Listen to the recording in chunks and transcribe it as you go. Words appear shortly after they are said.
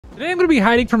Today I'm going to be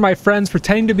hiding from my friends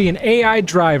pretending to be an AI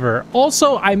driver.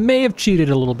 Also, I may have cheated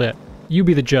a little bit. You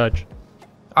be the judge.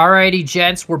 Alrighty,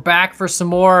 gents, we're back for some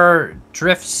more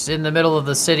drifts in the middle of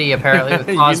the city, apparently,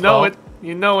 with Cosmo. You know it.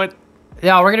 You know it.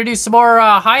 Yeah, we're going to do some more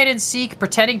hide and seek,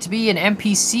 pretending to be an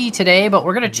NPC today, but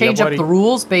we're going to change up the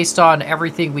rules based on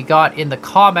everything we got in the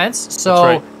comments.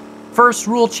 So, first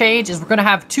rule change is we're going to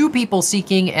have 2 people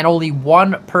seeking and only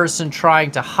 1 person trying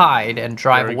to hide and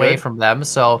drive away from them.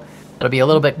 So, it'll be a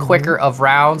little bit quicker of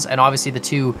rounds, and obviously the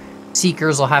 2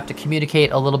 seekers will have to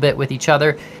communicate a little bit with each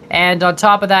other. And on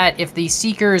top of that, if the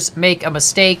seekers make a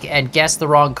mistake and guess the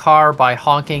wrong car by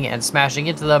honking and smashing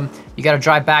into them, you got to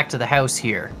drive back to the house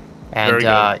here. And you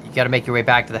got to make your way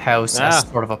back to the house as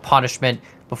sort of a punishment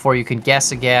before you can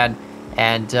guess again.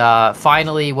 And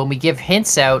finally, when we give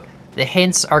hints out, the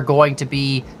hints are going to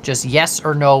be just yes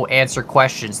or no answer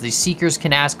questions. The seekers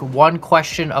can ask 1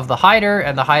 question of the hider,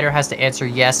 and the hider has to answer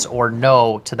yes or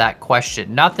no to that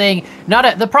question.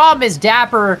 The problem is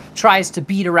Dapper tries to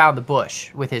beat around the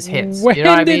bush with his hints. When you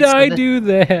know what did I mean? I do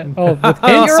that? Oh, with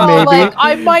hints, You're all maybe. like,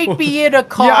 I might be in a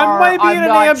car. Yeah, I might be in an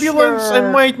ambulance. Sure.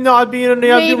 I might not be in an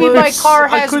ambulance. Maybe my car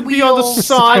has I could wheels. be on the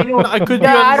sun. I could be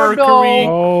Yeah, I on don't Mercury.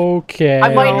 know. Okay.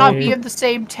 I might not be in the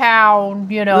same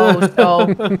town, you know,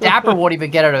 so Dapper won't even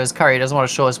get out of his car. He doesn't want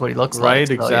to show us what he looks like. Right,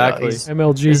 So, exactly. You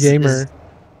know, MLG Gamer.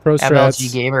 Pro strats.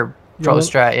 MLG Gamer Pro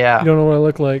Strat, yeah. You don't know what I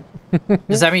look like.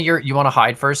 Does that mean you want to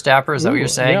hide first, Dapper? Is that what you're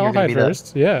saying? Yeah, You're I'll gonna hide be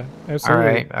first. Yeah,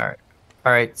 absolutely. All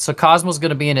right. So Cosmo's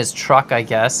gonna be in his truck, I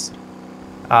guess.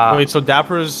 Wait, so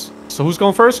Dapper's... So who's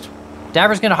going first?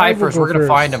 Dapper's gonna hide first. go We're gonna first.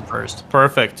 find him first.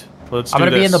 Perfect. Let's do I'm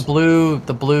gonna be in this.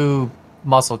 the blue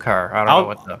muscle car. I don't know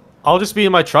what the... I'll just be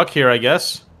in my truck here, I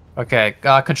guess. Okay,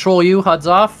 control U, HUD's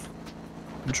off.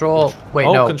 Control, wait,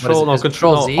 Oh, no. control, what is it?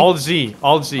 control Z? Alt Z.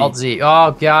 Alt Z. Alt Z.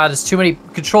 Oh god, there's too many.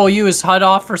 Control U is HUD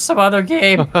off for some other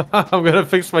game. I'm gonna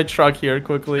fix my truck here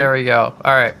quickly. There we go.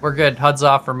 Alright, we're good. HUD's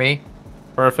off for me.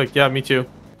 Perfect. Yeah, me too.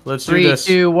 Let's do 3, this.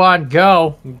 2, 1,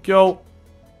 go. Go.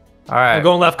 Alright. I'm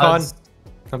going left, Con.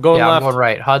 I'm going left. I'm going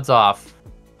right. HUD's off.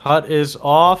 HUD is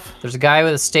off. There's a guy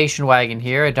with a station wagon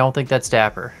here. I don't think that's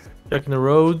Dapper. Checking the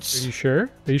roads. Are you sure?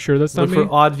 Are you sure that's not Look me?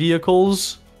 for odd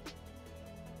vehicles.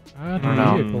 Odd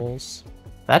know. vehicles.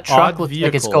 That truck Odd looks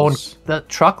like it's going. vehicles. That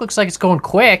truck looks like it's going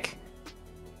quick.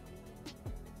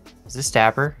 Is this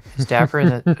Dapper? Is Dapper in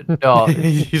the? No.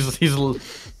 he's okay.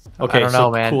 I don't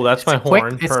know, man. Cool. That's It's my a quick-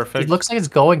 horn. it's- Perfect. It looks like it's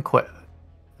going quick.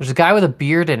 There's a guy with a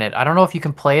beard in it. I don't know if you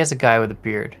can play as a guy with a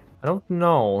beard. I don't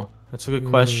know. That's a good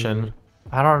question.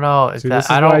 I don't know. Is See, that, this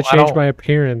is I why I don't. changed my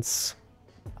appearance.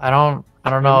 I don't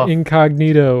know.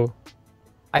 Incognito.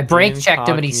 I brake checked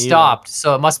him and he Incognito. stopped,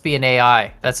 so it must be an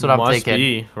AI. That's what I'm Must thinking.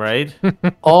 be, right?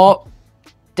 Oh,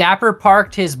 Dapper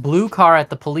parked his blue car at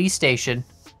the police station.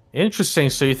 Interesting.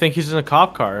 So you think he's in a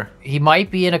cop car? He might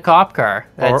be in a cop car.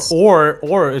 That's, Or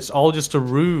it's all just a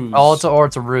ruse. or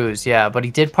it's a ruse, yeah. But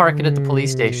he did park it at the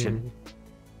police station.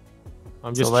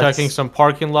 I'm just So let's- checking some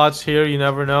parking lots here. You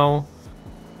never know.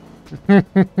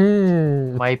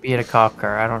 Might be in a cop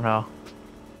car. I don't know.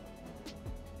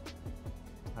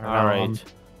 I don't All know. right.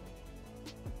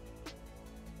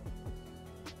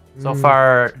 So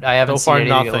far, I haven't So far,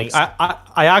 seen anything that nothing.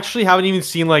 looks- I actually haven't even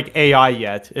seen like AI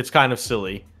yet. It's kind of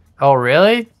silly. Oh,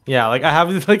 really? Yeah, like I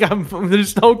haven't like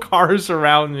there's no cars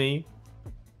around me.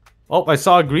 Oh, I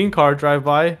saw a green car drive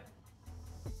by.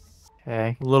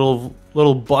 Okay. Little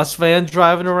bus van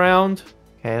driving around.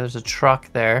 Okay, there's a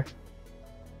truck there.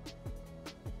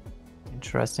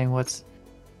 Interesting. What's...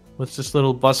 What's this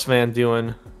little bus van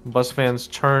doing? Bus van's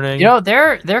turning. You know,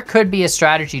 there could be a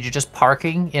strategy to just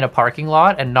parking in a parking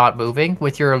lot and not moving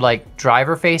with your, like,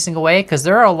 driver facing away, because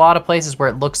there are a lot of places where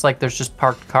it looks like there's just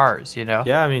parked cars, you know?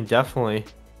 Yeah, I mean, definitely.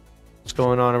 What's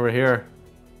going on over here?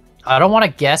 I don't want to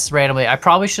guess randomly. I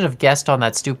probably should have guessed on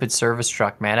that stupid service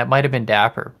truck, man. It might have been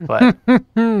Dapper, but...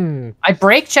 I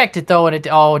brake checked it, though, and it...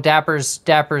 Oh, Dapper's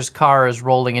car is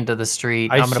rolling into the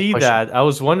street. I see that. I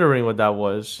was wondering what that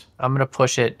was. I'm gonna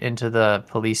push it into the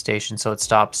police station so it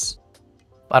stops.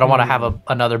 I don't want to have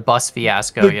another bus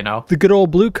fiasco, you know? The good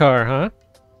old blue car, huh?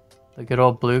 The good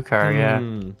old blue car, yeah.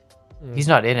 Hmm. He's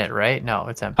not in it, right? No,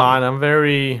 it's empty. I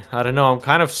don't know, I'm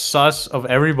kind of sus of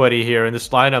everybody here in this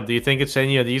lineup. Do you think it's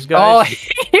any of these guys?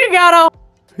 Oh, you got him!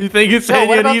 You think it's Yo, any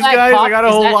what of about these that guys? cop? I got a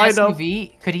Is whole that lineup.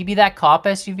 SUV? Could he be that cop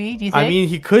SUV, do you think? I mean,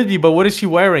 he could be, but what is he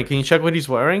wearing? Can you check what he's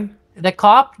wearing? the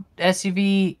cop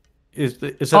SUV... Is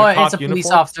that Oh, a cop it's a police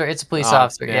uniform? officer. It's a police Oh,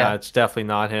 officer, yeah. it's definitely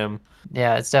not him.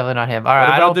 Yeah, it's definitely not him. All right,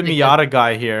 What I about don't the think Miata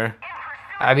guy here?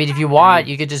 I mean, if you want,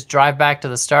 you could just drive back to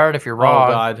the start if you're Oh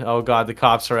wrong. god, the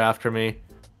cops are after me.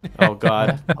 Oh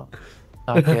god.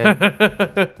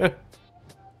 Okay.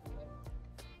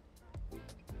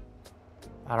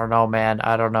 I don't know, man.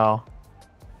 I don't know.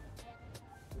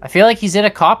 I feel like he's in a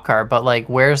cop car, but like,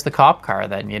 where's the cop car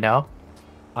then, you know?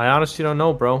 I honestly don't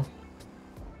know, bro.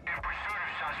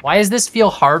 Why does this feel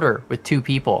harder with 2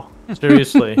 people?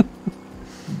 Seriously.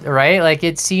 Right? Like,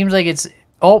 it seems like it's...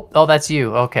 Oh, that's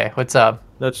you. Okay, what's up?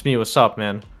 That's me. What's up,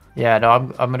 man? Yeah, no, I'm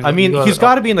gonna go... I mean, he's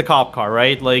got to be in the cop car,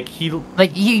 right? Like,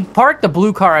 he parked the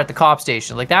blue car at the cop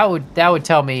station. Like, that would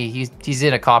tell me he's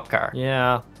in a cop car.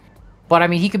 Yeah. But, I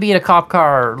mean, he could be in a cop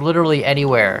car literally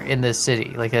anywhere in this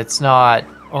city. Like, it's not...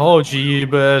 Oh,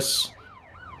 jeebus.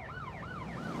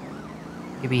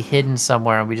 He could be hidden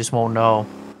somewhere and we just won't know.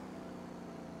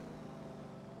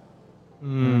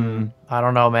 I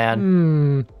don't know,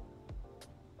 man.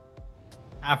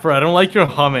 Dapper, I don't like your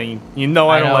humming. You know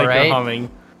I don't like your humming.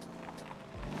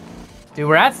 Dude,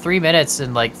 we're at 3 minutes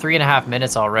and like 3.5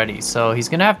 minutes already, so he's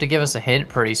gonna have to give us a hint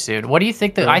pretty soon. What do you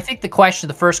think? I think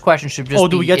the first question should just be... Oh,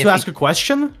 do we get to ask a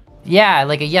question? Yeah,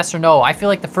 like a yes or no. I feel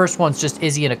like the first one's just,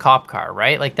 is he in a cop car,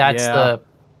 right? Like, that's the...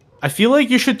 I feel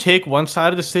like you should take one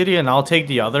side of the city and I'll take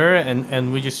the other,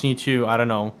 and we just need to, I don't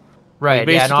know. Right,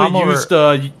 like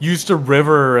basically use the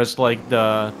river as like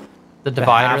the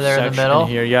divider there in the middle.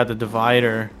 Here, yeah, the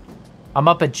divider. I'm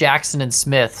up at Jackson and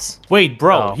Smith's. Wait,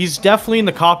 bro, he's definitely in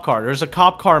the cop car. There's a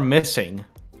cop car missing.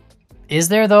 Is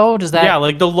there though? Does that? Yeah,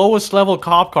 like the lowest level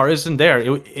cop car isn't there. It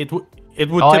would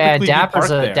typically be parked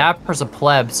there. Dapper's a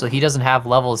pleb, so he doesn't have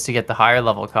levels to get the higher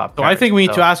level cop car. So I think we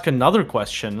need to ask another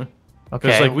question. Okay.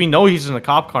 Because like we know he's in the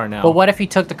cop car now. But what if he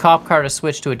took the cop car to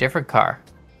switch to a different car?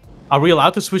 Are we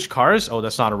allowed to switch cars? Oh,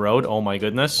 that's not a road. Oh my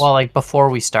goodness. Well, like before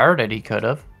we started, he could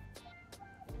have.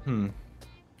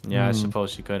 Yeah, I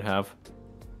suppose he could have.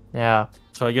 Yeah.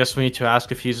 So I guess we need to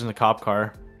ask if he's in the cop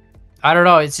car. I don't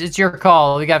know. It's your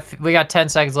call. We got 10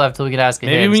 seconds left till we can ask him.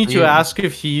 Maybe we need to ask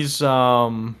if he's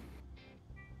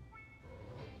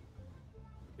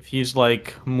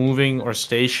like moving or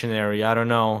stationary. I don't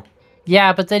know.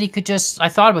 Yeah, but then he could just... I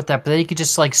thought about that, but then he could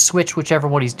just like switch whichever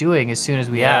one he's doing as soon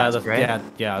as we ask, right?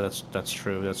 Yeah, that's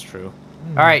true. That's true.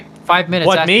 All right, 5 minutes.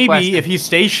 But maybe if he's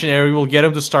stationary, we'll get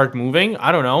him to start moving.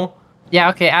 I don't know.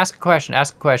 Yeah, okay, ask a question.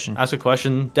 Ask a question. Ask a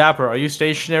question. Dapper, are you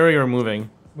stationary or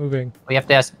moving? Moving. We have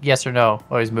to ask yes or no.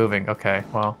 Oh, he's moving. Okay,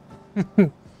 well.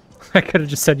 I could have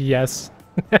just said yes.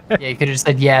 Yeah, you could have just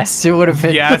said yes. It would have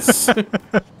been... Yes.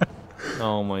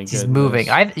 Oh my goodness. He's moving.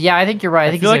 I think you're right.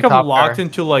 I think feel he's like in a I'm cop locked car.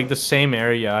 into like the same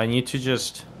area. I need to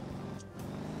just...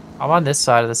 I'm on this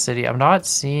side of the city. I'm not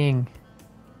seeing...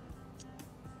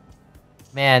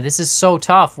 Man, this is so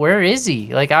tough. Where is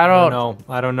he? Like, I don't know.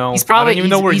 I don't know. He's probably... I don't even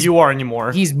know where you are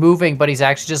anymore. He's moving, but he's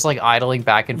actually just, like, idling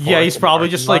back and forth. Yeah, he's probably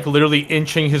just, like, literally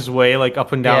inching his way, like,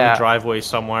 up and down the driveway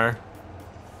somewhere.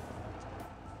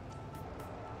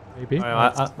 Maybe.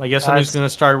 I guess I'm just gonna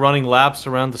start running laps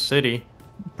around the city.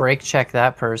 Brake check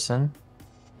that person.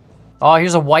 Oh,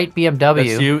 here's a white BMW.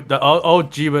 That's you. Oh,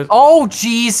 gee, but... Oh,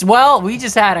 jeez. Well, we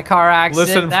just had a car accident.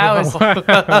 Listen, that was...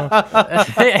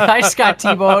 I just got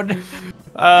T-boned.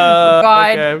 Okay,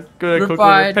 I'm gonna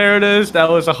quickly repair this. That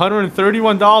was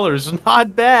 $131.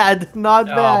 Not bad. Not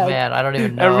bad. Oh, man, I don't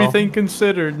even know. Everything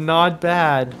considered, not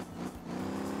bad.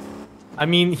 I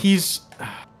mean, he's...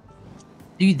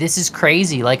 Dude, this is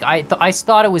crazy. Like, I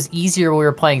thought it was easier when we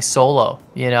were playing solo,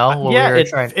 you know? Yeah,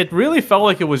 it really felt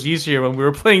like it was easier when we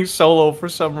were playing solo for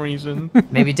some reason.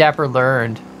 Maybe Dapper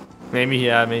learned. Maybe,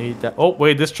 yeah, maybe. Oh,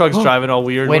 wait, this truck's driving all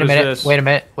weird. Wait a minute, this? wait a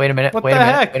minute, wait a minute, what wait a the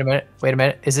minute, heck? wait a minute, wait a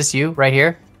minute. Is this you right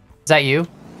here? Is that you?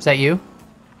 Is that you?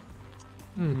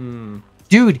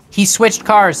 Dude, he switched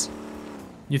cars.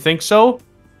 You think so?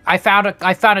 I found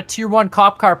a tier 1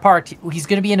 cop car parked. He's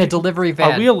gonna be in a delivery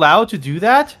van. Are we allowed to do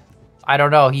that? I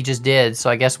don't know. He just did, so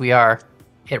I guess we are.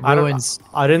 It ruins.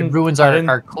 It ruins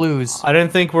our clues. I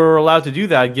didn't think we were allowed to do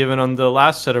that, given on the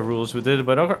last set of rules we did.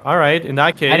 But okay, all right, in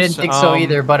that case, I didn't think so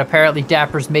either. But apparently,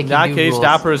 Dapper's making. In that new case, rules.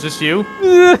 Dapper, is this you?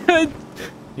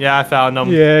 Yeah, I found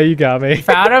him. Yeah, you got me.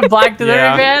 Found him, black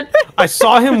delivery van. I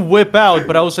saw him whip out,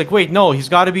 but I was like, wait, no, he's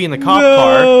got to be in the cop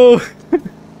car.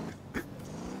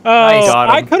 Nice.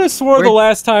 I could have swore the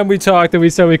last time we talked that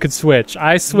we said we could switch.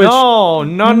 I switched. No.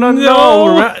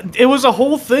 It was a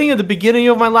whole thing at the beginning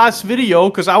of my last video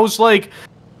because I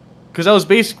was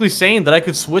basically saying that I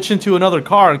could switch into another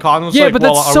car, and Colin was like, but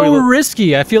that's so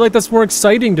risky. I feel like that's more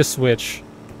exciting to switch.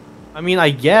 I mean, I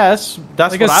guess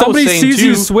that's Like what if I was somebody saying sees too.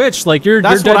 you switch, like you're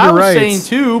That's dead what I to was rights. saying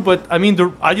too. But I mean,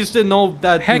 I just didn't know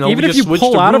that. Heck, you know, even we if just you switched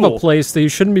pull the out of a rule. place that you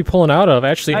shouldn't be pulling out of,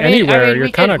 actually anywhere, you're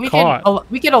kind of caught.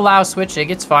 We can allow switching.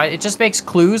 It's fine. It just makes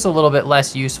clues a little bit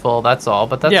less useful. That's all.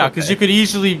 But that's Yeah, okay. because you could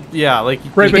easily, like Right,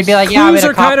 You but could be like, yeah, I'm in clues a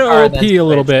are cop kind of car and OP then a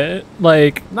little switch. bit.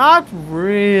 Like, not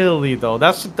really though.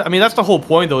 I mean, that's the whole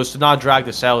point though, is to not drag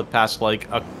this out past like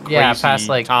a crazy past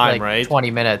like time, right? 20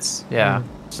 minutes. Yeah,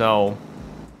 So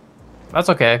that's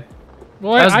okay.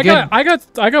 well, That was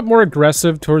I got more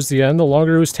aggressive towards the end. The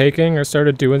longer it was taking, I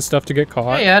started doing stuff to get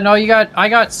caught. Yeah, no, I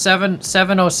got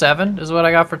 707 is what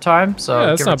I got for time. So Yeah,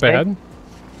 that's give or not take. bad.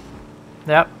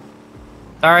 Yep.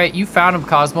 All right, you found him,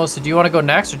 Cosmos. So do you want to go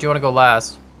next or do you want to go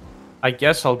last? I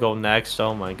guess I'll go next.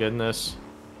 Oh my goodness.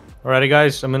 Alrighty,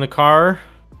 guys, I'm in the car.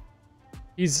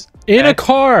 He's in a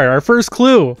car. Our first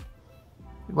clue.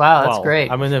 Wow, that's Well, great.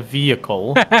 I'm in a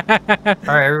vehicle. All right,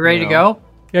 are we ready to go?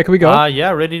 Yeah, can we go? Yeah,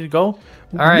 ready to go. All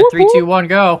right, Whoop, 3, 2, 1,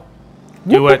 go.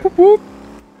 Do Whoop, it. whoop, whoop, whoop.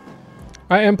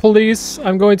 I am police.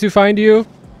 I'm going to find you.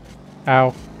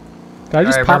 Ow. Did I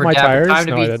just All right, pop remember, my Dapper, tires? time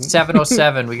to No, I beat didn't.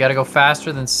 707. We got to go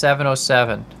faster than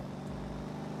 707.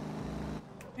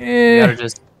 We Eh.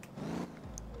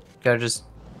 gotta just.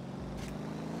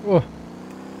 Whoa.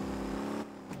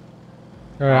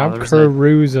 All right, I'm there's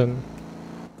cruising.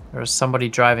 There was somebody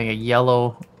driving a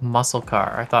yellow muscle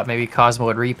car. I thought maybe Cosmo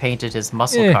had repainted his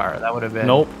muscle car. That would have been.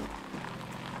 Nope.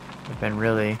 Would have been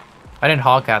really. I didn't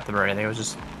honk at them or anything. I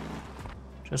was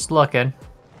just looking.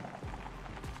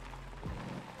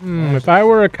 If I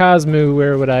were a Cosmo,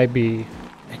 where would I be?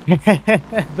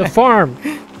 The farm.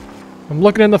 I'm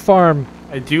looking in the farm.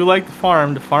 I do like the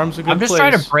farm. The farm's a good I'm just place.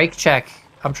 trying to brake check.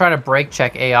 I'm trying to brake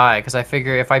check AI because I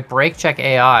figure if I brake check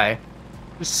AI,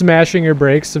 Just smashing your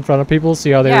brakes in front of people, see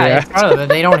how they yeah, in react. front of them,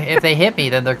 they don't. If they hit me,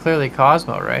 then they're clearly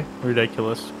Cosmo, right?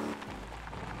 Ridiculous.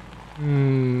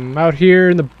 Out here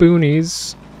in the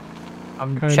boonies.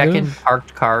 I'm Kind checking of.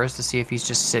 parked cars to see if he's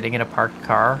just sitting in a parked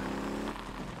car.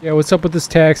 Yeah, what's up with this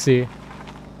taxi?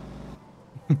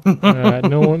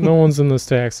 No one's in this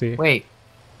taxi. Wait,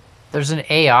 there's an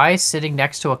AI sitting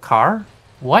next to a car?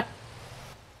 What?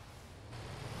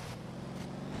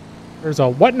 There's a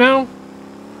what now?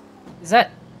 Is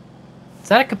that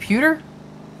a computer?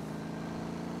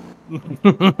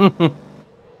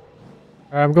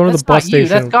 I'm going to That's the bus not you. station.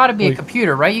 That's got to be a Like,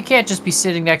 computer, right? You can't just be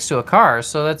sitting next to a car.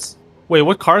 So that's. Wait,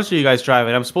 what cars are you guys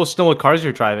driving? I'm supposed to know what cars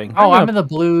you're driving. Oh, I'm I'm in the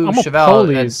blue I'm a Chevelle, and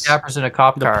police. Dapper's in a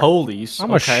cop The car. police.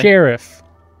 I'm okay. a sheriff.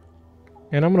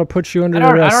 And I'm going to put you under I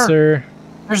don't- arrest, sir.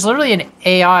 There's literally an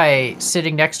AI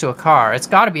sitting next to a car. It's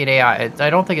got to be an AI. I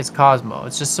don't think it's Cosmo.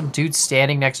 It's just some dude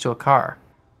standing next to a car.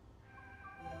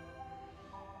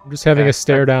 I'm just having Okay, a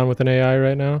stare down with an AI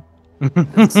right now.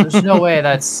 There's no way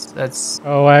that's.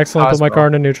 Oh, I accidentally put my Cosmo. car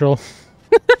into neutral.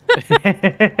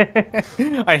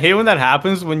 I hate when that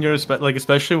happens when you're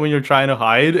especially when you're trying to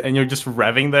hide and you're just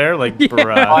revving there, like Oh,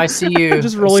 bruh. I see you.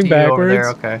 Just I rolling see you over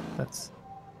there. backwards. Okay, that's.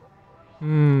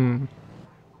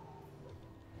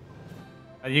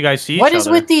 You guys see What each is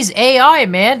other. with these AI,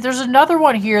 man? There's another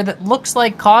one here that looks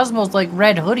like Cosmo's like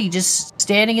red hoodie just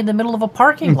standing in the middle of a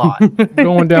parking lot.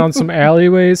 Going down some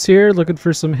alleyways here, looking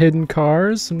for some hidden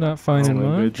cars. I'm not finding Oh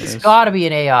my much. goodness. It's gotta be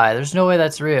an AI. There's no way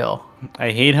that's real. I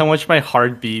hate how much my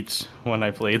heart beats when I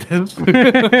play this.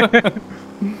 Alright,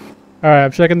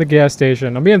 I'm checking the gas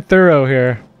station. I'm being thorough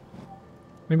here.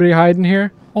 Anybody hiding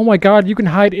here? Oh my god, you can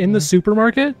hide in the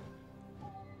supermarket?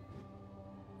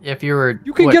 If you were,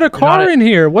 You can what, get a you're car not in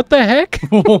here. What the heck?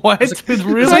 What? There's a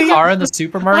Really? car in the I'm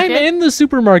supermarket. in the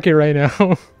supermarket right now.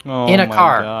 Oh In a my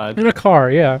car. God. In a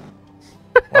car, yeah.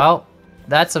 Well,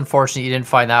 that's unfortunate. You didn't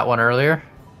find that one earlier.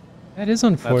 That is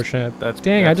unfortunate. that's-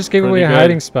 Dang, I that's just gave away a pretty good.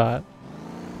 hiding spot.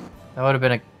 That would have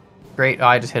been a great. Oh,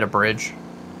 I just hit a bridge.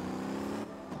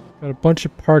 Got a bunch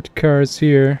of parked cars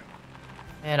here.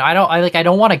 And I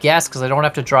don't want to guess because I don't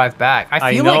have to drive back.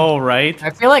 I feel know, like right?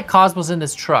 I feel like Cosmo's in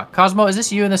this truck. Cosmo, is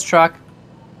this you in this truck?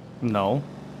 No.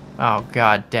 Oh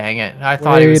god, dang it! I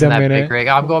thought he was Wait in a that minute. big rig.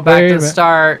 I'm going back Wait to a the minute.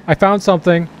 start. I found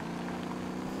something.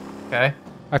 Okay.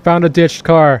 I found a ditched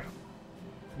car.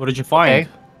 What did you find? Okay.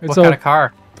 It's What a, kind of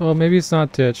car? Well, maybe it's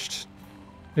not ditched.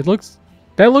 That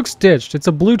looks ditched. It's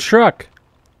a blue truck.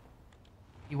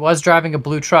 He was driving a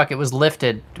blue truck. It was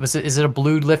lifted. Is it a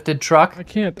blue lifted truck?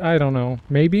 I don't know.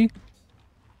 Maybe?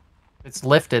 It's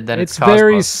lifted, then it's It's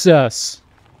very Cosmo's. sus.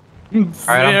 right, I'm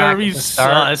back Very at the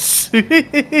start. sus.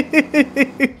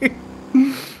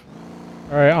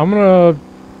 Alright, I'm gonna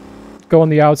go on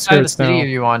the What side of the outskirts city now. are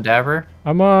you on, Dapper?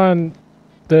 I'm on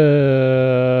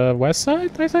the west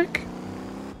side, I think.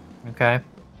 Okay.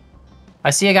 I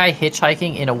see a guy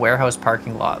hitchhiking in a warehouse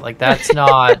parking lot. Like that's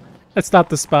not That's not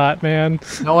the spot, man.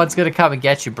 No one's gonna come and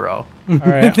get you, bro. All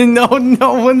right. no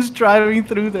one's driving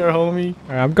through there, homie.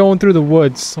 All right, I'm going through the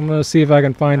woods. I'm gonna see if I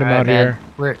can find him out here.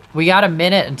 We got a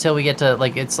minute until we get to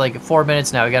it's like 4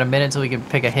 minutes now. We got a minute until we can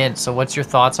pick a hint. So what's your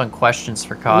thoughts on questions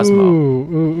for Cosmo?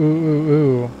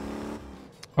 Ooh.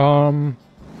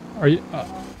 Are you?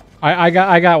 I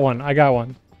got one. I got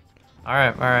one. All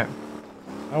right. I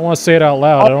don't want to say it out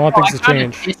loud. I don't want things to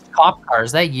change. It's cop car.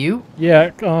 Is that you? Yeah.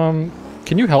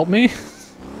 Can you help me?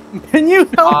 Can you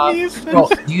help me? Bro,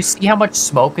 do you see how much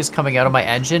smoke is coming out of my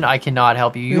engine? I cannot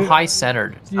help you. You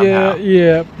high-centered somehow.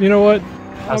 Yeah. You know what?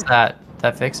 How's that?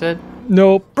 That fix it?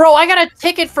 Nope. Bro, I got a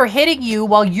ticket for hitting you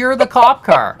while you're the cop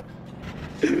car.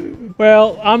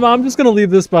 Well, I'm just gonna leave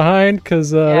this behind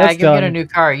because yeah, that's done. Get a new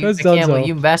car. You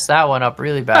messed that one up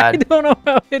really bad. I don't know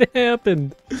how it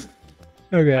happened.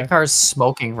 Okay. My car's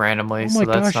smoking randomly. Oh my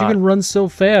gosh, you can run so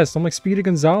fast. I'm like Speedy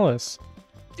Gonzalez.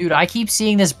 Dude, I keep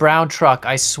seeing this brown truck.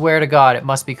 I swear to God, it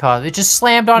must be cause it just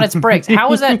slammed on its brakes.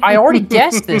 How is that? I already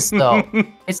guessed this though.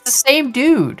 It's the same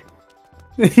dude.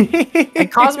 And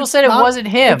Cosmo said it wasn't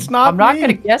him. I'm not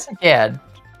gonna guess again.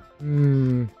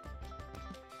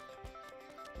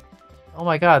 Oh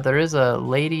my God, there is a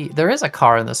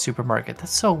car in the supermarket.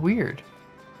 That's so weird.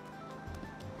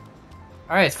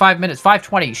 All right, it's 5 minutes.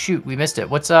 5:20. Shoot, we missed it.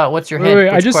 What's your hint? Wait,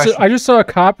 I just saw a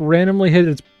cop randomly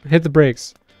hit the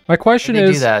brakes. My question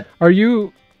is, are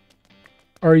you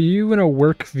in a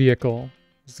work vehicle?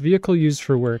 Is the vehicle used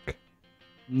for work?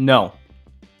 No.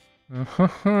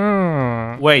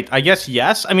 Wait, I guess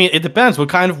yes. I mean, it depends. What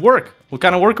kind of work? What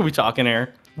kind of work are we talking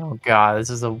here? Oh God,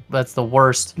 that's the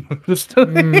worst.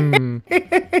 Dude,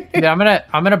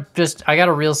 I got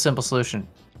a real simple solution.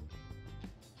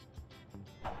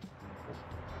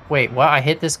 Wait, what? I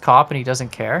hit this cop and he doesn't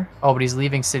care? Oh, but he's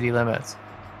leaving city limits.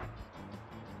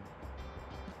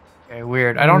 Okay,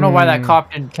 weird. I don't know why that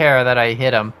cop didn't care that I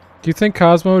hit him. Do you think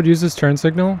Cosmo would use his turn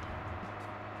signal?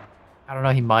 I don't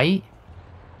know, he might.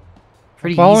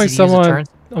 Pretty following easy to use a turn.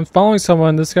 I'm following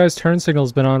someone. This guy's turn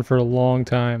signal's been on for a long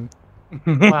time.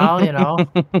 Well, you know.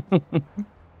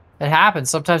 It happens.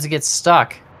 Sometimes it gets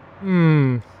stuck. I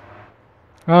don't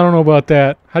know about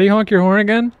that. How do you honk your horn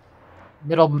again?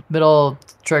 Middle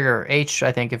trigger. H,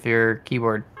 I think, if your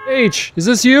keyboard. H, is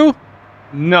this you?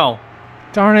 No.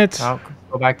 Darn it. Oh,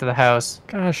 go back to the house.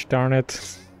 Gosh darn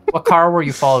it. What car were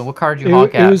you following? What car did you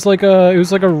honk at? It was like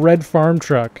a red farm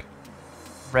truck.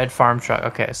 Red farm truck.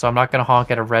 Okay, so I'm not gonna honk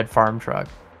at a red farm truck.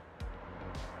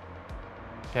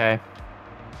 Okay.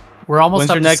 We're almost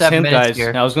up to 7 minutes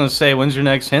here. I was gonna say, when's your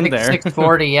next hint there?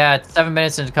 6:40. Yeah, it's 7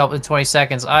 minutes and 20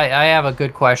 seconds. I have a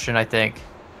good question. I think.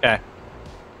 Okay.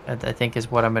 I think is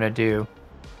what I'm gonna do.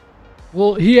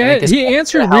 Well, he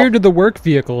answered weird to the work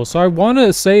vehicle, so I want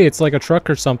to say it's like a truck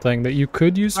or something that you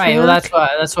could use for work. Well,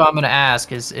 that's what I'm gonna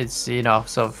ask. It's you know,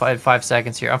 so 5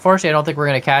 seconds here. Unfortunately, I don't think we're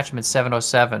gonna catch him at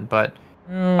 7:07. But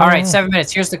all right, 7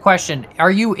 minutes. Here's the question: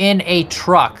 are you in a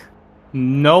truck?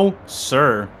 No,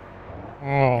 sir.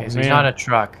 Oh, okay, so he's not a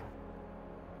truck.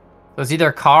 So it's either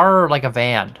a car or like a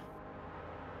van.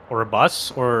 Or a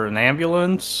bus, or an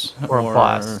ambulance, or a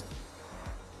bus.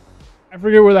 I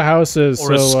forget where the house is.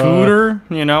 Or a scooter,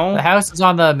 you know? The house is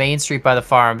on the main street by the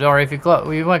farm. Don't worry, if you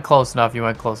went close enough, you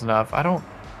went close enough. I don't...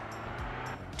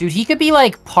 Dude, he could be,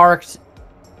 like, parked...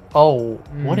 Oh,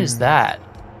 what is that?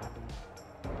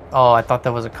 Oh, I thought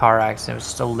that was a car accident. It was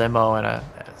just a limo and a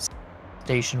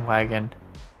station wagon.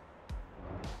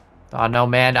 Oh, no,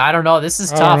 man. I don't know. This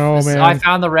is tough. I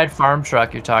found the red farm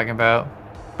truck you're talking about.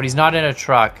 But he's not in a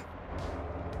truck.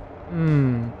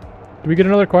 Do we get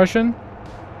another question?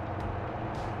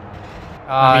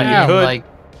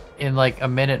 In like a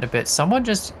minute and a bit.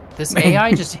 This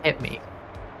AI just hit me.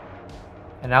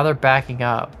 And now they're backing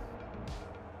up.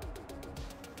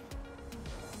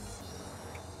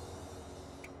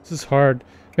 This is hard.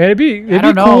 Man, it'd be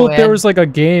cool if there was like a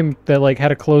game that like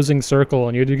had a closing circle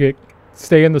and you had to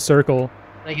stay in the circle.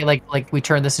 Like we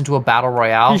turn this into a battle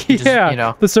royale. Yeah, just, you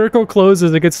know. The circle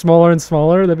closes, it gets smaller and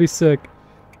smaller. That'd be sick.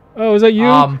 Oh, is that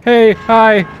you? Hey,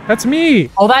 hi, that's me.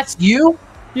 Oh, that's you?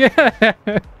 Yeah.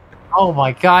 Oh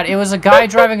my God, it was a guy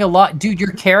driving a lot. Dude,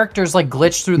 your character's like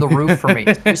glitched through the roof for me.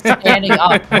 He was standing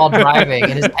up while driving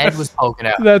and his head was poking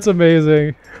out. That's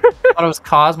amazing. I thought it was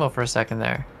Cosmo for a second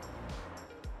there.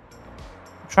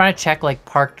 I'm trying to check like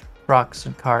parked trucks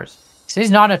and cars. So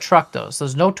he's not in a truck though, so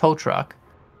there's no tow truck.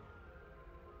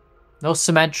 No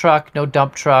cement truck, no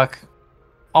dump truck.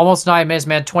 Almost 9 minutes,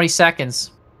 man. 20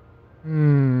 seconds.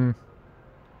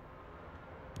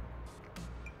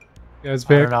 Guy's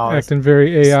acting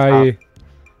very AI-y. You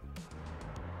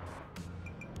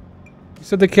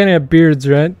said they can't have beards,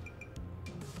 right?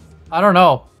 I don't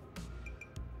know.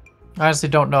 I honestly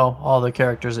don't know all the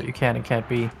characters that you can and can't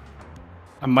be.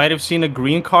 I might have seen a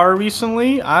green car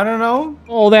recently. I don't know.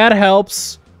 Oh, that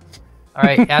helps. All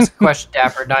right, ask a question,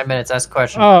 Dapper. 9 minutes. Ask a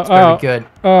question. It's better be good.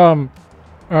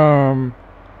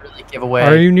 Really give away.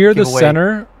 Are you near the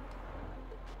center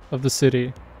of the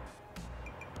city?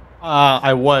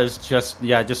 I was just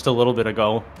a little bit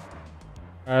ago. All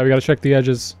right, we gotta check the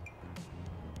edges.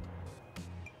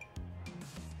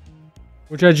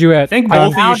 Which edge you at? I think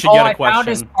both of you should get a question. I found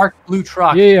his parked blue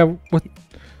truck. Yeah.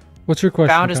 What's your question?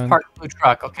 Found his parked blue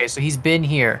truck. Okay, so he's been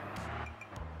here.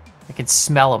 I can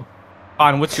smell him.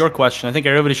 Fine, what's your question? I think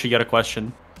everybody should get a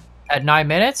question. At 9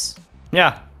 minutes?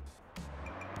 Yeah.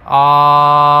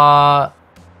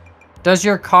 Does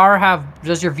your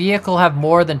vehicle have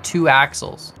more than 2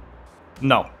 axles?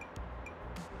 No.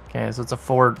 Okay, so it's a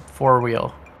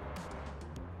four-wheel.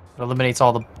 It eliminates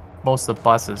most of the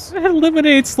buses. It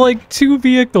eliminates like 2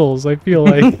 vehicles, I feel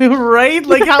like. Right?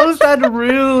 Like, how does that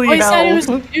really help? He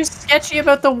said he was sketchy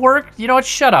about the work. You know what?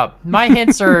 Shut up. My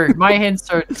hints are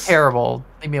terrible.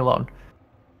 Leave me alone.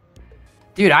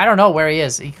 Dude, I don't know where he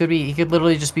is. He could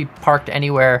literally just be parked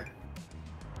anywhere.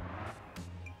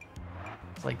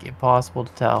 It's like impossible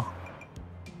to tell.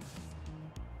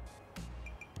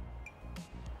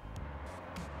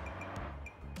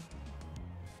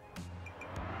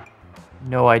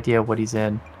 No idea what he's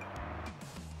in.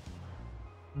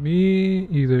 Me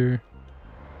either.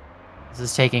 This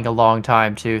is taking a long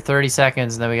time too. 30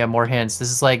 seconds and then we got more hints. This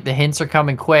is like the hints are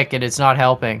coming quick and it's not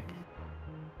helping.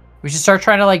 We should start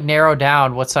trying to like narrow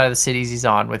down what side of the cities he's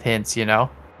on with hints, you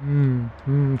know?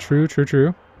 True.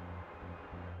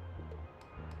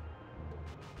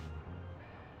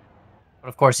 But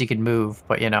of course he could move,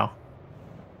 but you know.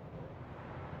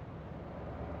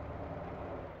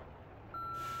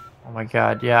 Oh my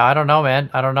god, yeah, I don't know, man.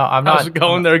 I don't know. How's it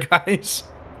going there, guys?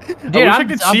 Dude, I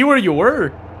could see where you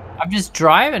were. I'm just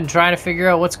driving, trying to figure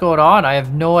out what's going on. I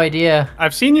have no idea.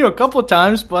 I've seen you a couple of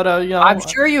times, but you know. I'm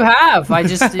sure you have. I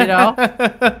just, you know.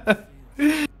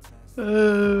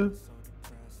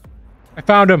 I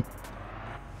found him.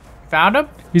 Found him?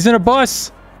 He's in a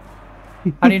bus.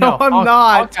 How do you know? No, I'm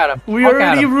not. Honk at him. We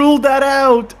already ruled that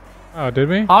out. Oh, did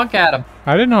we? Honk at him.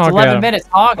 I didn't honk it's at 11 him. minutes.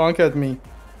 Honk. Honk at me.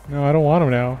 No, I don't want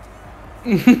him now.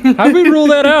 How'd we rule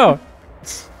that out?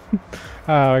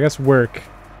 I guess work.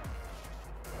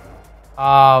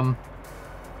 Is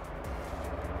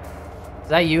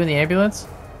that you in the ambulance?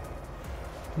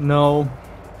 No.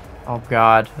 Oh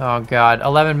god.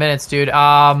 11 minutes, dude.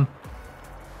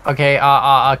 Okay,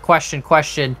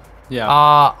 question. Yeah.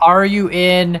 Are you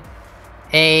in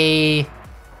a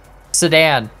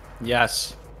sedan?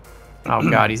 Yes. Oh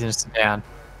god, he's in a sedan.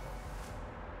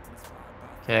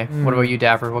 Okay, what about you,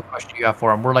 Dapper? What question you got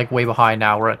for him? We're like way behind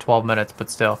now. We're at 12 minutes, but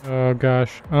still. Oh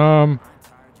gosh.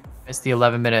 It's the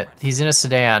 11 minute. He's in a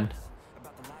sedan.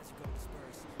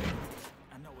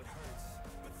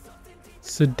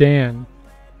 Sedan.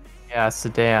 Yeah,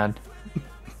 sedan.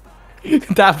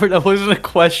 Dapper, that wasn't a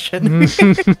question.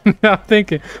 I'm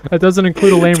thinking that doesn't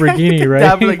include a Lamborghini, right?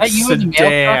 Dapper, like, Is that you in the mail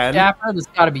truck, Dapper? There's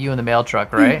got to be you in the mail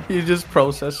truck, right? You're just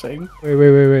processing.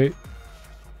 Wait.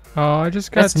 Oh, I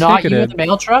just got That's not ticketed. you in the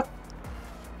mail truck?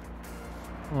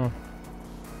 Oh.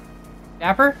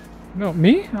 Dapper? No,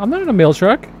 me? I'm not in a mail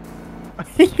truck.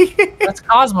 That's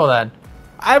Cosmo then.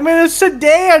 I'm in a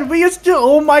sedan.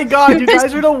 Oh my god, you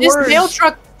guys are the worst. This mail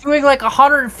truck doing like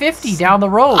 150 down the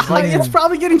road. Like, it's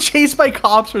probably getting chased by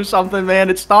cops or something, man.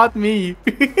 It's not me.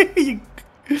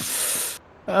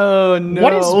 Oh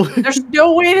no. There's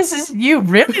no way this is you.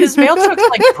 Really? This mail truck's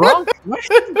like drunk. What is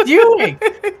he doing?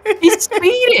 He's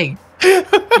speeding.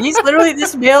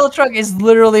 This mail truck is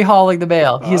literally hauling the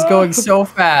mail. He's going so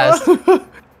fast.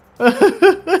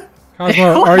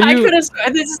 Cosmo, are you? This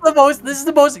is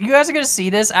the most. You guys are gonna see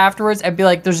this afterwards and be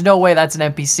like, "There's no way that's an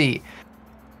NPC."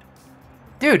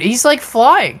 Dude, he's like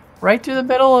flying right through the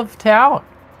middle of town.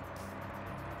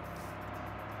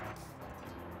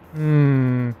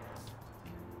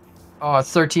 Oh,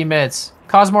 it's 13 minutes.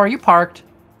 Cosmo, are you parked?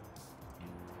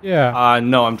 Yeah.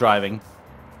 No, I'm driving.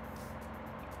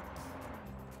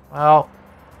 Well,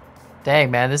 dang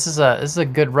man, this is a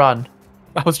good run.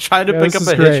 I was trying to pick up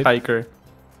a hitchhiker.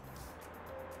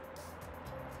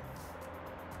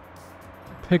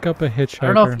 Pick up a hitchhiker. I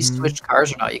don't know if he switched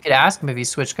cars or not. You could ask him if he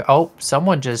switched. Oh,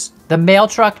 the mail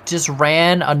truck just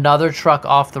ran another truck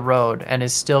off the road and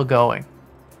is still going.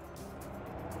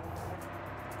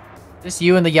 This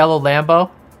you in the yellow Lambo?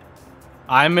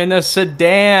 I'm in a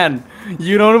sedan.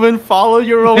 You don't even follow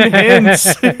your own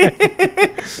hints. All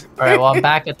right, well, I'm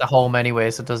back at the home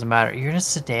anyway, so it doesn't matter. You're in a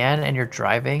sedan and you're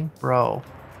driving? Bro.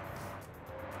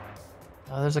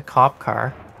 Oh, there's a cop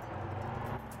car.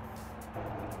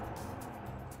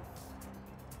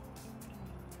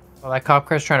 Well, that cop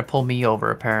car's trying to pull me over,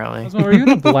 apparently. Cosmo, are you in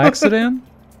a black sedan?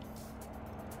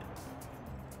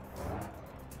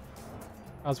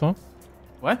 Cosmo?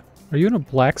 What? Are you in a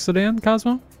black sedan,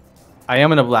 Cosmo? I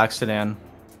am in a black sedan.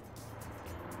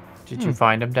 Did you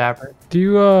find him, Dapper?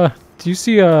 Do you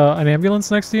see an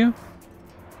ambulance next to you?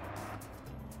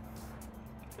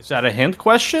 Is that a hint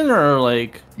question or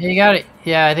like? Yeah, you got it.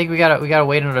 Yeah, I think we gotta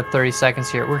wait another 30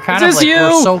 seconds here. We're kind Is of like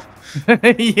this we're so.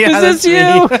 Yeah, Is this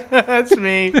you? That's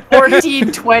me.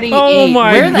 1428. Oh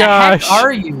my Where gosh. the heck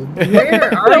are you?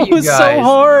 Where are That you was guys? so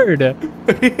hard.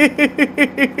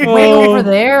 Way over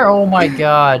there? Oh my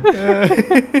god. Dude,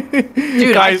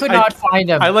 Guys, I could not find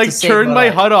him. I like turned my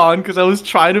HUD on because I was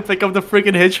trying to pick up the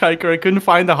freaking hitchhiker. I couldn't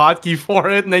find the hotkey for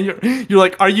it, and then you're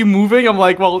like, "Are you moving?" I'm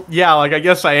like, "Well, yeah, like I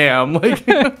guess I am." Like,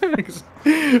 I'm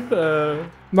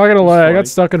not gonna lie, I got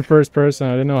stuck in first person.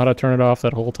 I didn't know how to turn it off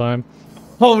that whole time.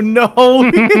 oh no!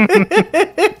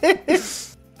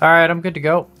 All right, I'm good to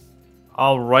go.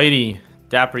 Alrighty,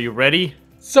 Dapper, you ready?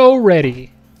 So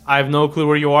ready. I have no clue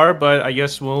where you are, but I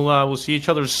guess we'll see each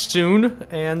other soon.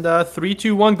 And 3,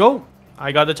 2, 1, go!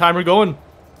 I got the timer going.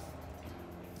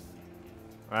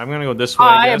 I'm gonna go this way.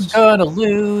 I am guess. gonna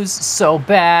lose so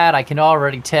bad. I can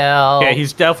already tell. Yeah,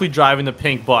 he's definitely driving the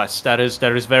pink bus. That is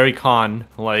very con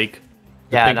like.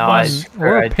 Yeah, pink no, bus.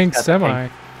 Or a pink semi.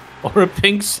 Or a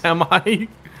pink semi.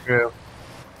 True.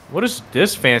 What is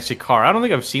this fancy car? I don't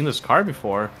think I've seen this car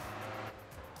before.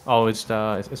 Oh, it's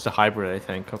the hybrid, I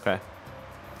think. Okay.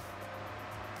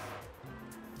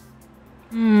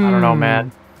 I don't know,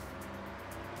 man.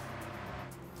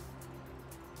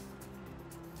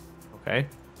 Okay.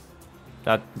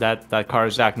 That car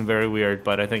is acting very weird,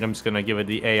 but I think I'm just gonna give it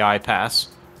the AI pass.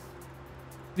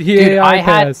 The AI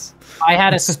pass. I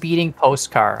had a speeding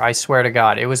post car. I swear to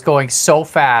God, it was going so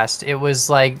fast. It was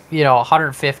like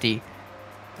 150.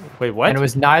 Wait, what? And it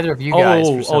was neither of you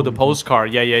guys. Oh, the post car.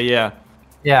 Yeah.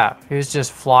 Yeah, he was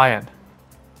just flying.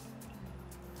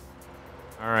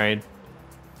 All right.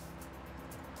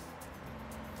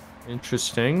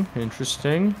 Interesting.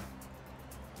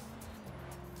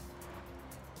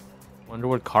 Wonder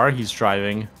what car he's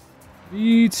driving.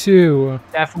 Me too.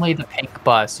 Definitely the pink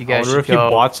bus. You guys I wonder if should go.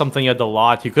 he bought something at the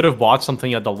lot. He could have bought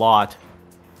something at the lot.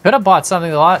 Could have bought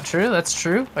something a lot. True, that's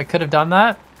true. I could have done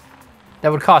that.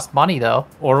 That would cost money though.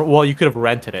 Or well, you could have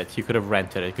rented it. You could have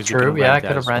rented it because True. Yeah, I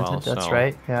could have rented. rented. That's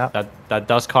right. Yeah. That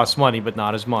does cost money, but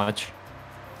not as much.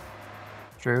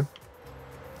 True.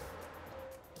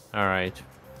 All right.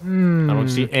 I don't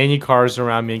see any cars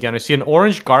around me again. I see an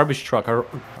orange garbage truck. Are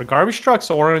garbage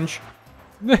trucks orange?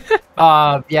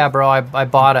 Yeah, bro. I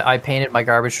bought it. I painted my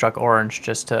garbage truck orange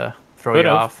just to throw you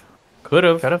off. Could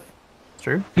have. It's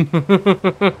true.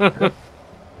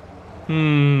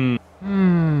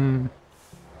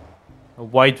 A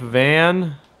white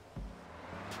van.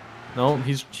 No,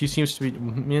 he seems to be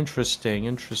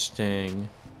interesting.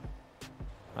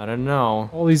 I don't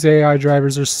know. All these AI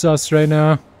drivers are sus right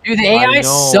now. Dude, the AI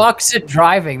sucks at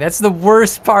driving. That's the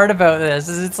worst part about this.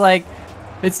 Is it's like,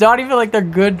 it's not even like they're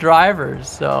good drivers.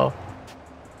 So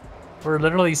we're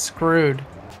literally screwed.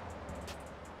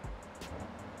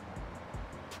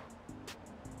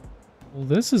 Well,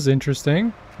 this is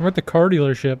interesting. We're at the car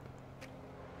dealership.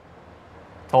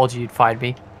 Told you you'd find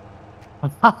me.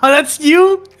 That's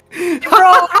you? Bro,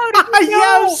 how did you know?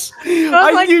 Yes!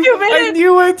 I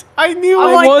knew it!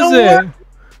 What was it?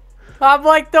 I'm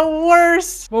like the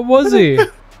worst. What was he?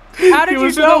 How did He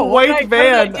was you in know? a white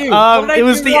van. It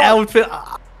was the outfit.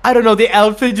 I don't know. The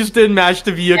outfit just didn't match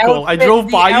the vehicle. I drove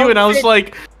by you and I was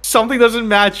like, something doesn't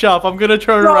match up. I'm gonna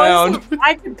turn around.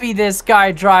 I could be this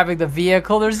guy driving the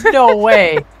vehicle. There's no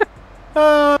way.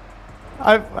 I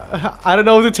don't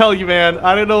know what to tell you, man.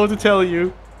 I don't know what to tell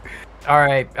you. All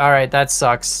right, that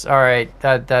sucks. All right,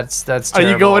 that's terrible. Are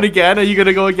you going again? Are you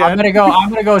gonna go again? I'm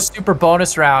gonna go super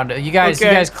bonus round. You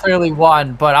guys clearly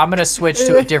won, but I'm gonna switch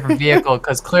to a different vehicle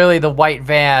because clearly the white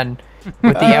van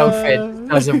with the outfit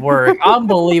doesn't work.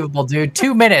 Unbelievable, dude.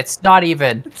 2 minutes, not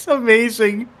even. It's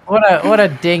amazing. What a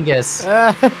dingus.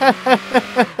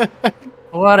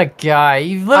 What a guy.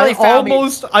 You literally found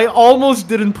me. I almost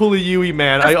didn't pull a Yui,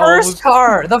 man.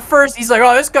 The first, he's like,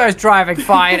 oh, this guy's driving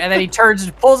fine, and then he turns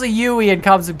and pulls a Yui and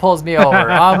comes and pulls me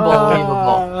over.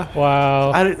 Unbelievable.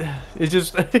 Wow. It's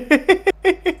just...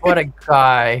 What a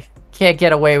guy. Can't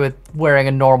get away with wearing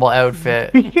a normal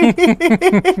outfit.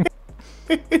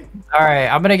 Alright,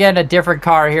 I'm gonna get in a different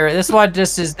car here. This one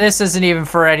this isn't even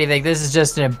for anything. This is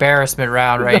just an embarrassment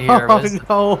round right here.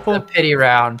 No. A pity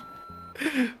round.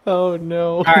 Oh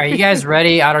no. All right, you guys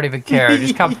ready? I don't even care.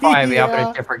 Just come find me. I'm in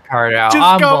a different car now.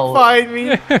 Just come find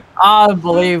me.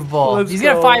 Unbelievable. He's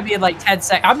gonna find me in like 10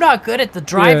 seconds. I'm not good at the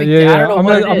driving. Yeah. I don't know I'm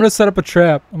what gonna set up a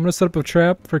trap. I'm gonna set up a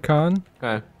trap for Khan.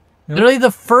 Okay. Yep. Literally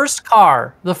the first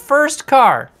car. The first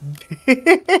car.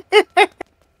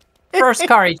 First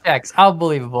car he checks.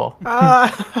 Unbelievable. All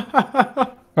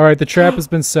right, the trap has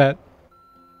been set.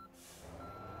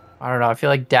 I don't know. I feel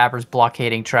like Dapper's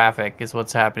blockading traffic is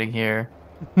what's happening here.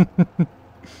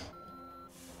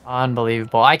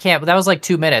 Unbelievable. I can't. That was like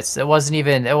 2 minutes. It wasn't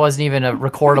even a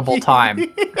recordable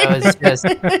time. It was just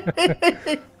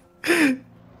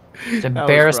it's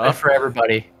embarrassment for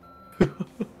everybody.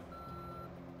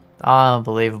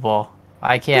 Unbelievable.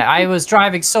 I can't. I was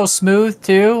driving so smooth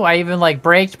too. I even like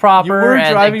braked proper. You were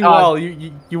driving well.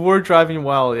 You were driving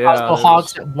well. Yeah. Cosmo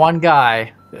hogs at one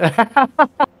guy.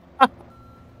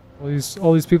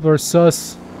 All these people are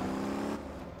sus.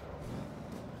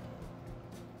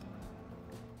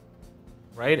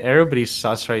 Right? Everybody's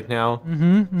sus right now.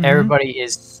 Everybody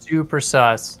is super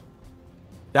sus.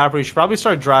 Dapper, you should probably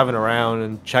start driving around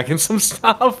and checking some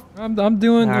stuff. I'm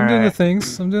doing the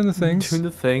things. I'm doing the things. Doing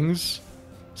the things.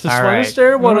 So Is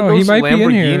there one of those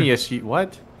Lamborghini SUV?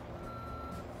 What?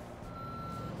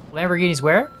 Lamborghinis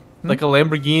where? Like a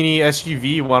Lamborghini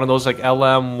SUV, one of those like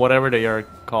LM, whatever they are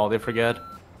called. I forget.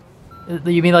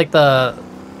 You mean like the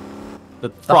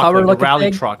truck, like the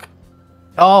rally truck.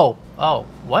 Oh,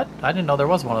 what? I didn't know there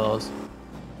was one of those.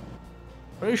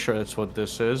 Pretty sure that's what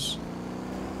this is.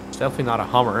 It's definitely not a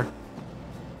Hummer.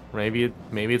 Maybe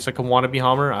it's like a wannabe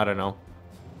Hummer. I don't know.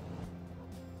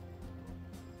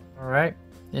 All right,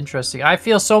 interesting. I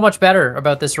feel so much better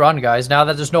about this run, guys. Now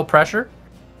that there's no pressure.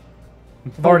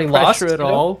 I've already lost. Pressure at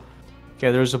all.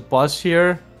 Okay, there's a bus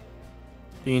here.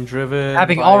 Being driven.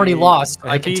 Having already lost,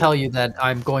 I can tell you that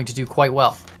I'm going to do quite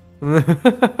well.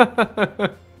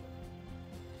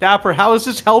 Dapper, how is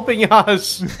this helping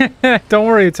us? Don't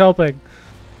worry, it's helping.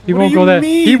 He won't go that.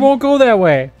 mean? He won't go that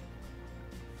way.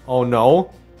 Oh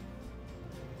no!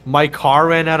 My car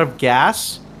ran out of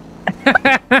gas.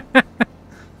 Are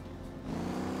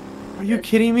you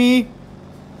kidding me?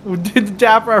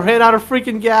 Dapper, I ran out of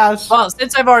freaking gas. Well,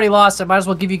 since I've already lost, I might as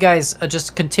well give you guys a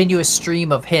just continuous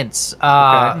stream of hints.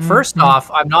 Okay. First off,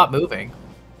 I'm not moving.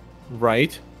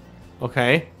 Right.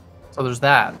 Okay. So there's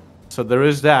that. So there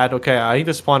is that. Okay, I need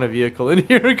to spawn a vehicle in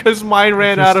here because mine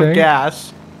ran out of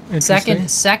gas.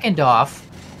 Second off,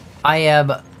 I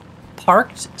am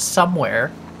parked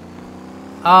somewhere.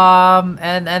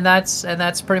 And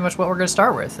that's pretty much what we're gonna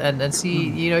start with, and see.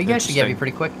 You know, you guys should get me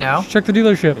pretty quick now. Check the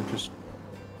dealership. Interesting.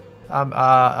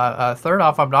 Third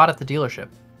off, I'm not at the dealership.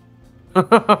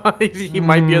 He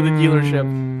might be at the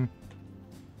dealership.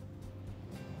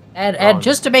 And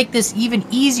just to make this even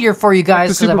easier for you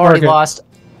guys, because I've already lost,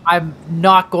 I'm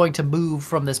not going to move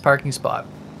from this parking spot.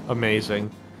 Amazing.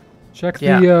 Check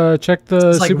the It's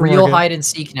like supermarket. real hide and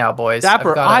seek now, boys.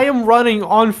 Dapper, I am running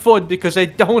on foot because I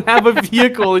don't have a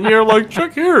vehicle, and you're like,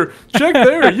 check here, check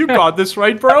there. You got this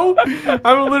right, bro.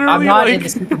 I'm literally I'm not like... in the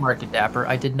supermarket, Dapper.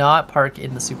 I did not park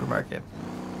in the supermarket.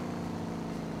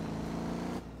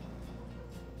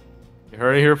 You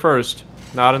heard it here first.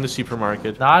 Not in the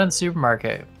supermarket. Not in the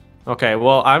supermarket. Okay,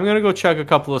 well, I'm gonna go check a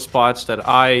couple of spots that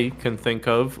I can think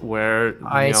of where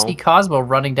I see Cosmo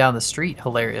running down the street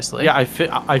hilariously. Yeah,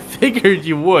 I figured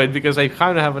you would because I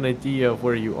kind of have an idea of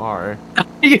where you are.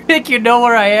 You think you know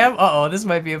where I am? Uh-oh, this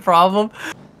might be a problem.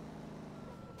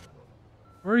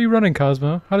 Where are you running,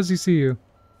 Cosmo? How does he see you?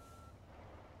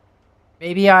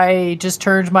 Maybe I just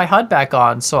turned my HUD back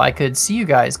on so I could see you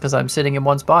guys because I'm sitting in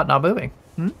one spot not moving.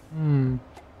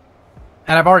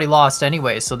 And I've already lost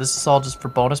anyway, so this is all just for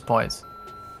bonus points.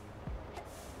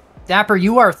 Dapper,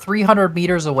 you are 300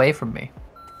 meters away from me.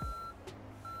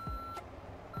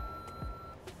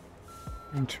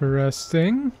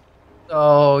 Interesting.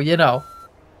 So, you know.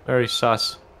 Very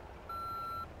sus.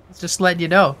 Just letting you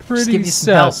know. Pretty just give you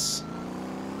some sus.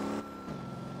 help.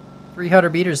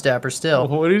 300 meters, Dapper, still.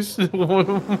 What is...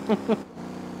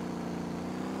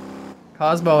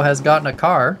 Cosmo has gotten a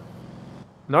car.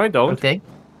 No, I don't. Okay.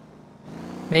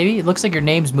 Maybe it looks like your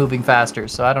name's moving faster,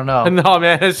 so I don't know. No,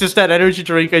 man, it's just that energy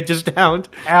drink I just downed.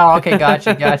 Oh, okay,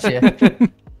 gotcha.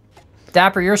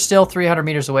 Dapper, you're still 300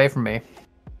 meters away from me.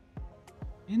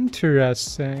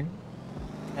 Interesting.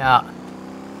 Yeah.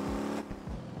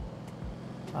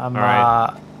 I'm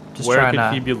just Where trying to...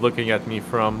 could he be looking at me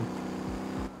from?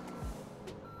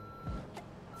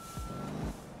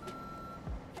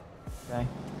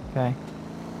 Okay.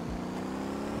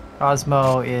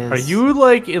 Cosmo is... Are you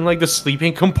like in like the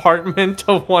sleeping compartment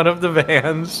of one of the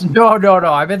vans? No.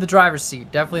 I'm in the driver's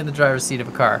seat. Definitely in the driver's seat of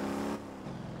a car.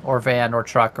 or van or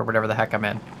truck or whatever the heck I'm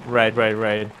in. Right.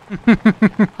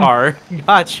 Car.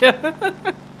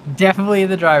 Gotcha. Definitely in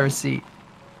the driver's seat.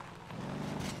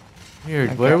 Weird.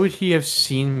 Okay. Where would he have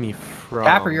seen me from?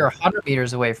 Dapper, you're 100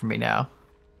 meters away from me now.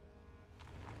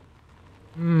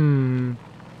 I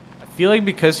feel like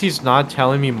because he's not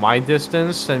telling me my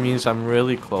distance, that means I'm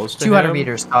really close to 200 him.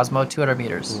 meters, Cosmo. 200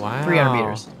 meters. Wow. 300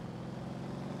 meters.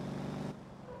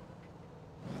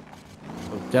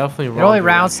 So definitely. It only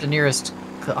rounds to the nearest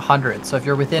 100. So if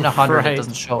you're within 100, it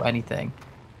doesn't show anything.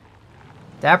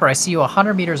 Dapper, I see you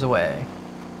 100 meters away.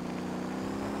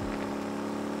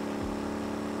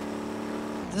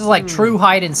 This is like true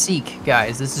hide and seek,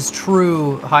 guys. This is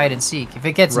true hide and seek. If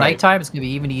it gets nighttime, it's gonna be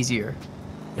even easier.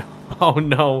 Oh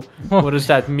no! What does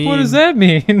that mean? What does that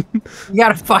mean? You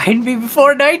gotta find me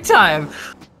before nighttime.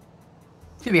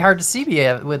 It's gonna be hard to see me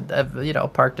with you know,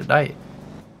 parked at night.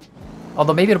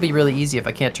 Although maybe it'll be really easy if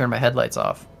I can't turn my headlights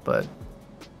off. But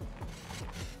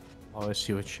oh, I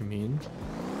see what you mean.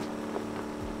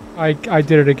 I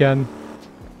did it again.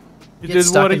 You did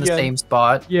stuck what in again? The same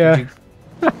spot. Yeah.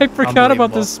 I forgot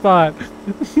about this spot.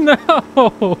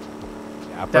 No.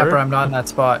 Dapper, I'm not in that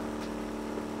spot.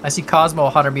 I see Cosmo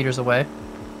 100 meters away.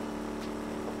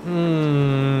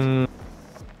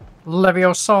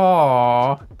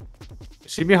 Leviosa.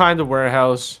 See behind the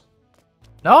warehouse.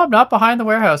 No, I'm not behind the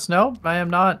warehouse. No, I am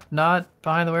not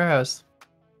behind the warehouse.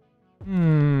 I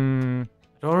don't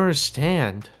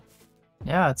understand.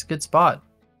 Yeah, it's a good spot.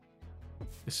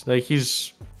 It's like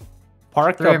he's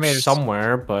parked up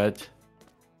somewhere, but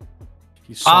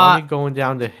he saw me going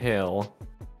down the hill.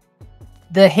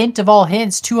 The hint of all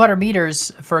hints, 200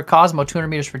 meters for Cosmo, 200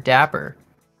 meters for Dapper.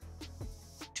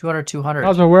 200, 200.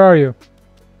 Cosmo, where are you?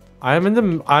 I'm in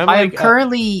the... I'm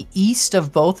currently east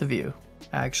of both of you,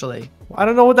 actually. I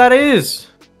don't know what that is.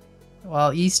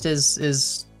 Well, east is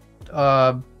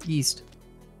east.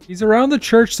 He's around the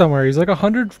church somewhere. He's like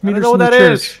 100 meters from the church. I don't know what that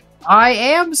is. I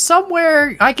am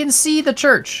somewhere. I can see the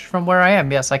church from where I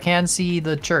am. Yes, I can see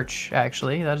the church,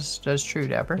 actually. That is true,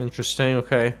 Dapper. Interesting,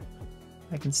 okay.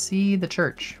 I can see the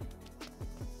church.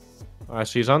 Alright,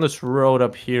 so he's on this road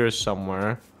up here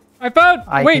somewhere. I found...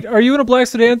 Wait, are you in a black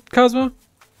sedan, Cosmo?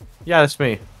 Yeah, that's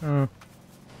me. Oh.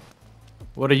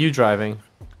 What are you driving?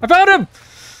 I found him!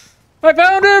 I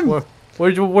found him!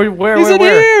 Where? He's in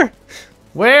here!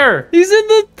 Where? He's in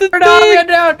the thing! Get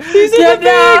down! He's in the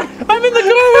thing! I'm in the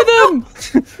car with him!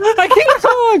 I can't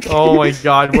talk! Oh my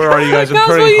god, where are you guys? I'm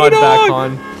turning HUD back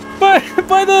on.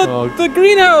 By the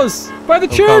greenhouse! By the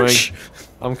church!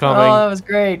 I'm coming. Oh, that was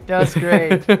great. That was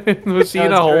great. Was he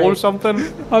in a hole or something?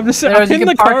 I'm just in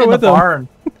the car with him. Barn.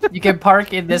 You can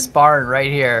park in this barn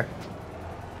right here.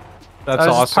 That's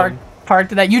awesome.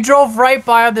 Parked in that. You drove right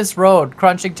by on this road,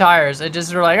 crunching tires, and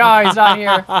just were like, "Oh, he's not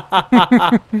here."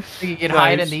 You can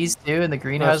hide in these too, in the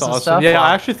greenhouse and stuff. Yeah,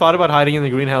 I actually thought about hiding in the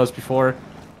greenhouse before.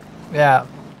 Yeah.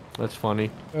 That's funny.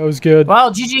 That was good.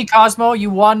 Well, GG Cosmo, you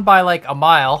won by like a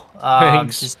mile.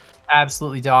 Thanks. Just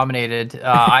absolutely dominated.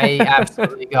 I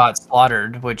absolutely got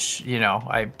slaughtered, which, you know,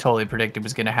 I totally predicted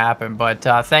was going to happen. But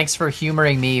thanks for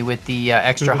humoring me with the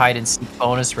extra hide and seek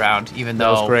bonus round, even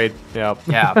though... That was great, yeah.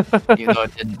 Yeah, even though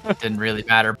it didn't really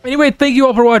matter. Anyway, thank you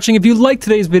all for watching. If you liked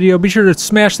today's video, be sure to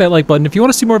smash that like button. If you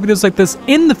want to see more videos like this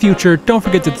in the future, don't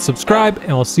forget to subscribe, and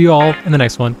we'll see you all in the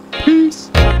next one. Peace!